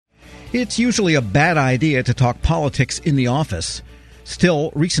It's usually a bad idea to talk politics in the office.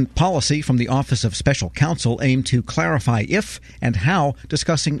 Still, recent policy from the Office of Special Counsel aimed to clarify if and how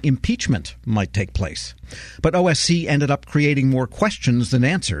discussing impeachment might take place. But OSC ended up creating more questions than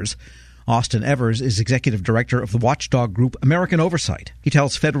answers. Austin Evers is executive director of the watchdog group American Oversight. He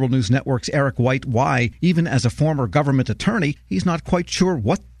tells Federal News Network's Eric White why, even as a former government attorney, he's not quite sure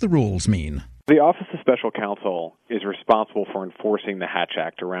what the rules mean. The Office of Special Counsel is responsible for enforcing the Hatch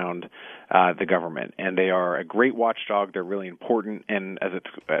Act around the government, and they are a great watchdog. They're really important, and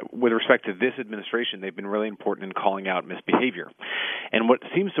with respect to this administration, they've been really important in calling out misbehavior. And what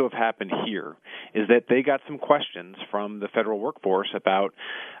seems to have happened here is that they got some questions from the federal workforce about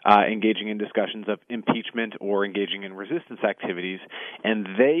engaging in discussions of impeachment or engaging in resistance activities, and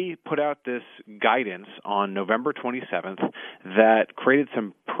they put out this guidance on November 27th that created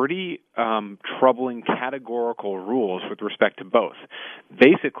some pretty troubling categorical rules with respect to both.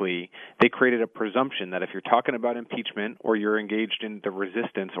 Basically, they created a presumption that if you're talking about impeachment or you're engaged in the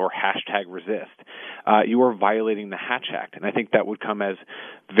resistance or #resist, you are violating the Hatch Act. And I think that would come as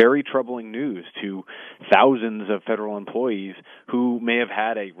very troubling news to thousands of federal employees who may have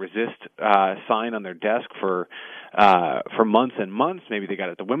had a resist sign on their desk for months and months. Maybe they got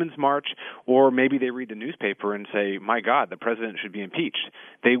it at the Women's March, or maybe they read the newspaper and say, my God, the president should be impeached.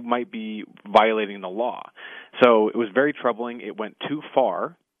 They might be violating the law. So it was very troubling. It went too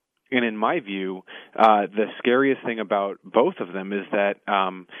far. And in my view, the scariest thing about both of them is that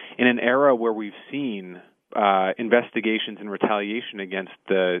in an era where we've seen investigations and retaliation against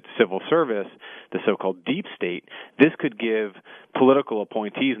the civil service, the so-called deep state, this could give political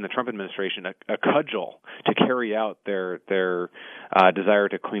appointees in the Trump administration a cudgel to carry out their desire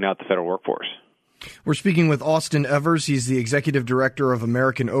to clean out the federal workforce. We're speaking with Austin Evers. He's the executive director of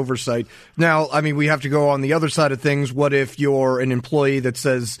American Oversight. Now, I mean, we have to go on the other side of things. What if you're an employee that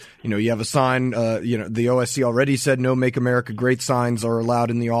says, you have a sign, the OSC already said no Make America Great signs are allowed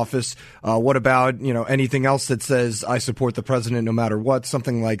in the office. What about, anything else that says I support the president no matter what,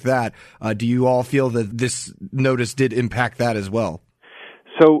 something like that? Do you all feel that this notice did impact that as well?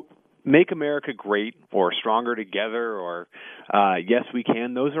 So Make America Great or Stronger Together or Yes We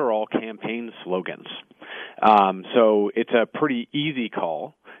Can, those are all campaign slogans. So it's a pretty easy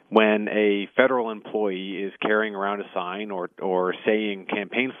call when a federal employee is carrying around a sign or saying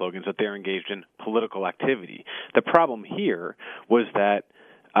campaign slogans that they're engaged in political activity. The problem here was that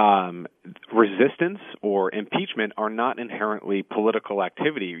resistance or impeachment are not inherently political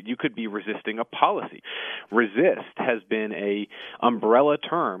activity. You could be resisting a policy. Resist has been a umbrella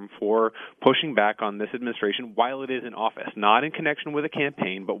term for pushing back on this administration while it is in office, not in connection with a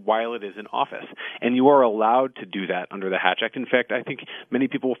campaign, but while it is in office. And you are allowed to do that under the Hatch Act. In fact, I think many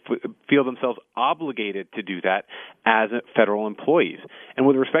people feel themselves obligated to do that as federal employees. And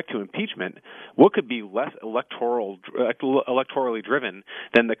with respect to impeachment, what could be less electorally driven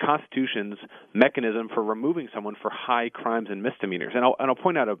than the Constitution's mechanism for removing someone for high crimes and misdemeanors? And I'll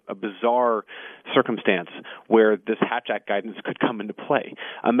point out a bizarre circumstance where this Hatch Act guidance could come into play.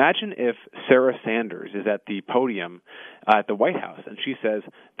 Imagine if Sarah Sanders is at the podium at the White House and she says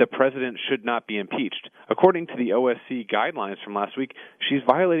the president should not be impeached. According to the OSC guidelines from last week, she's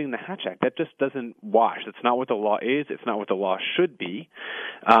violating the Hatch Act. That just doesn't wash. That's not what the law is. It's not what the law should be.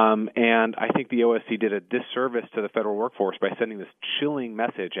 And I think the OSC did a disservice to the federal workforce by sending this chilling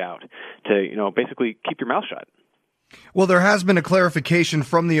message out to, basically keep your mouth shut. Well, there has been a clarification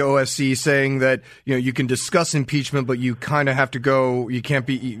from the OSC saying that, you can discuss impeachment, but you kind of have to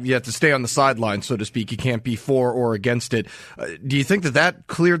you have to stay on the sidelines, so to speak. You can't be for or against it. Do you think that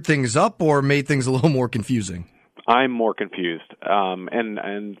cleared things up or made things a little more confusing? I'm more confused,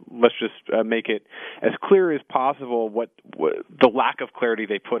 and let's just make it as clear as possible what the lack of clarity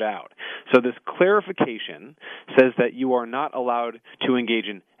they put out. So this clarification says that you are not allowed to engage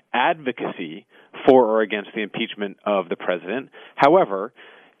in advocacy for or against the impeachment of the president. However,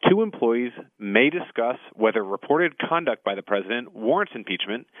 two employees may discuss whether reported conduct by the president warrants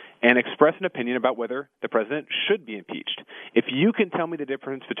impeachment and express an opinion about whether the president should be impeached. If you can tell me the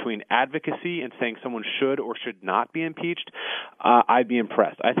difference between advocacy and saying someone should or should not be impeached, I'd be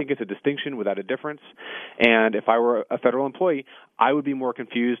impressed. I think it's a distinction without a difference. And if I were a federal employee, I would be more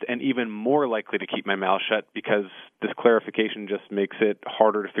confused and even more likely to keep my mouth shut because this clarification just makes it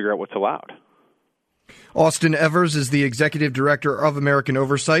harder to figure out what's allowed. Austin Evers is the executive director of American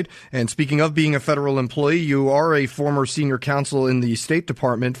Oversight. And speaking of being a federal employee, you are a former senior counsel in the State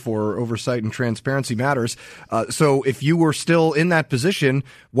Department for Oversight and Transparency Matters. So if you were still in that position,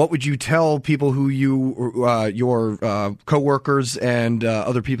 what would you tell people who your coworkers and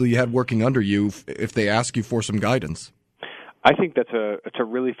other people you had working under you if they ask you for some guidance? I think it's a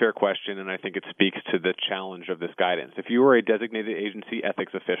really fair question, and I think it speaks to the challenge of this guidance. If you are a designated agency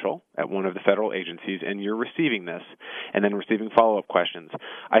ethics official at one of the federal agencies and you're receiving this and then receiving follow-up questions,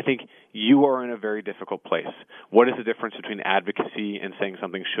 I think you are in a very difficult place. What is the difference between advocacy and saying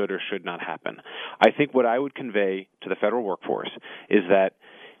something should or should not happen? I think what I would convey to the federal workforce is that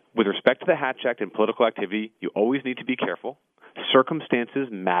with respect to the Hatch Act and political activity, you always need to be careful. Circumstances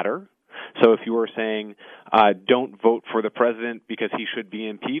matter. So if you were saying don't vote for the president because he should be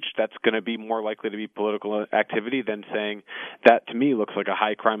impeached, that's going to be more likely to be political activity than saying that, to me, looks like a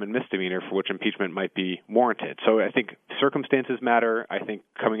high crime and misdemeanor for which impeachment might be warranted. So I think circumstances matter. I think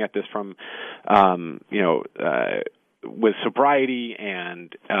coming at this from, with sobriety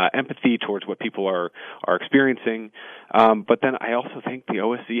and empathy towards what people are experiencing. But then I also think the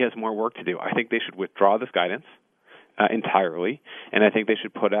OSC has more work to do. I think they should withdraw this guidance entirely, and I think they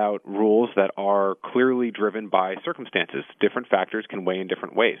should put out rules that are clearly driven by circumstances. Different factors can weigh in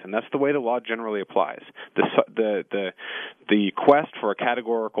different ways, and that's the way the law generally applies. The quest for a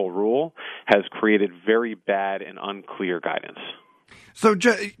categorical rule has created very bad and unclear guidance. So,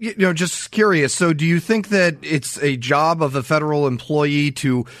 just curious. So, do you think that it's a job of a federal employee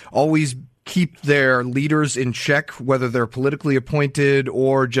to always keep their leaders in check, whether they're politically appointed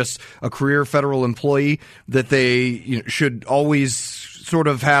or just a career federal employee, that they should always sort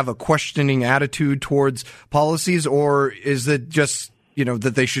of have a questioning attitude towards policies, or is it just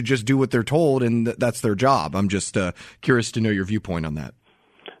that they should just do what they're told and that's their job? I'm just curious to know your viewpoint on that.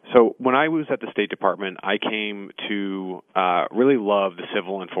 So when I was at the State Department, I came to really love the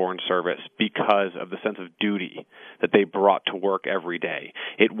Civil and Foreign Service because of the sense of duty that they brought to work every day.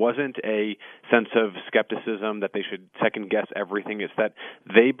 It wasn't a sense of skepticism that they should second-guess everything. It's that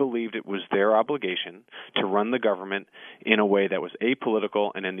they believed it was their obligation to run the government in a way that was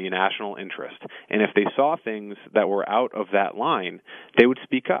apolitical and in the national interest. And if they saw things that were out of that line, they would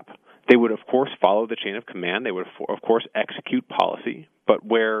speak up. They would, of course, follow the chain of command. They would, of course, execute policy. But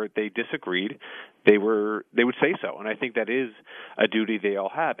where they disagreed, they would say so. And I think that is a duty they all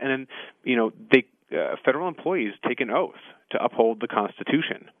have. And then, federal employees take an oath to uphold the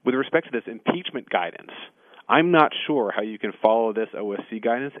Constitution. With respect to this impeachment guidance, I'm not sure how you can follow this OSC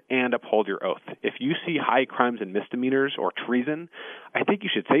guidance and uphold your oath. If you see high crimes and misdemeanors or treason, I think you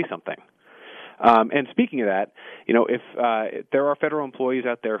should say something. And speaking of that, if there are federal employees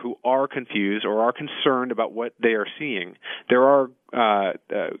out there who are confused or are concerned about what they are seeing, there are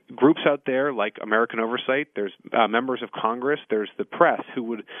groups out there like American Oversight. There's members of Congress. There's the press who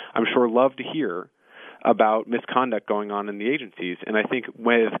would, I'm sure, love to hear about misconduct going on in the agencies. And I think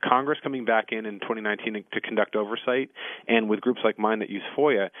with Congress coming back in 2019 to conduct oversight, and with groups like mine that use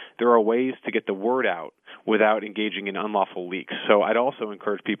FOIA, there are ways to get the word out without engaging in unlawful leaks. So I'd also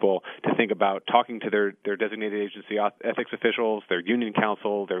encourage people to think about talking to their designated agency ethics officials, their union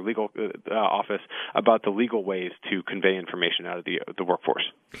counsel, their legal office about the legal ways to convey information out of the workforce.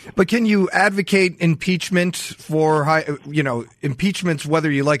 But can you advocate impeachment for impeachments, whether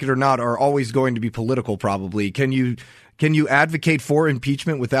you like it or not, are always going to be political, probably. Can you advocate for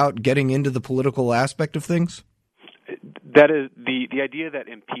impeachment without getting into the political aspect of things? That is the idea that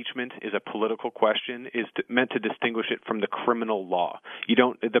impeachment is a political question is meant to distinguish it from the criminal law.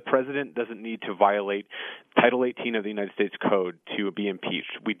 The president doesn't need to violate Title 18 of the United States Code to be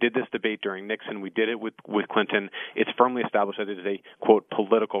impeached. We did this debate during Nixon. We did it with Clinton. It's firmly established that it is a, quote,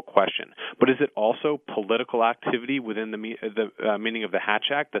 political question. But is it also political activity within the meaning of the Hatch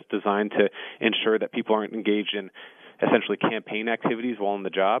Act that's designed to ensure that people aren't engaged in essentially campaign activities while on the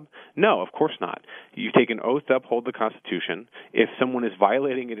job? No, of course not. You take an oath to uphold the Constitution. If someone is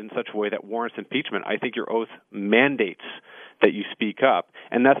violating it in such a way that warrants impeachment, I think your oath mandates that you speak up,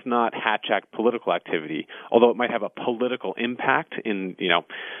 and that's not Hatch Act political activity, although it might have a political impact in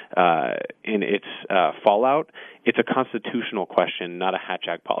its fallout. It's a constitutional question, not a Hatch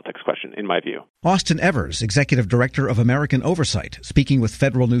Act politics question, in my view. Austin Evers, Executive Director of American Oversight, speaking with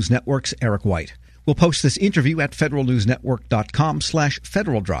Federal News Network's Eric White. We'll post this interview at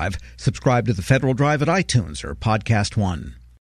federalnewsnetwork.com/Federal Drive. Subscribe to the Federal Drive at iTunes or Podcast One.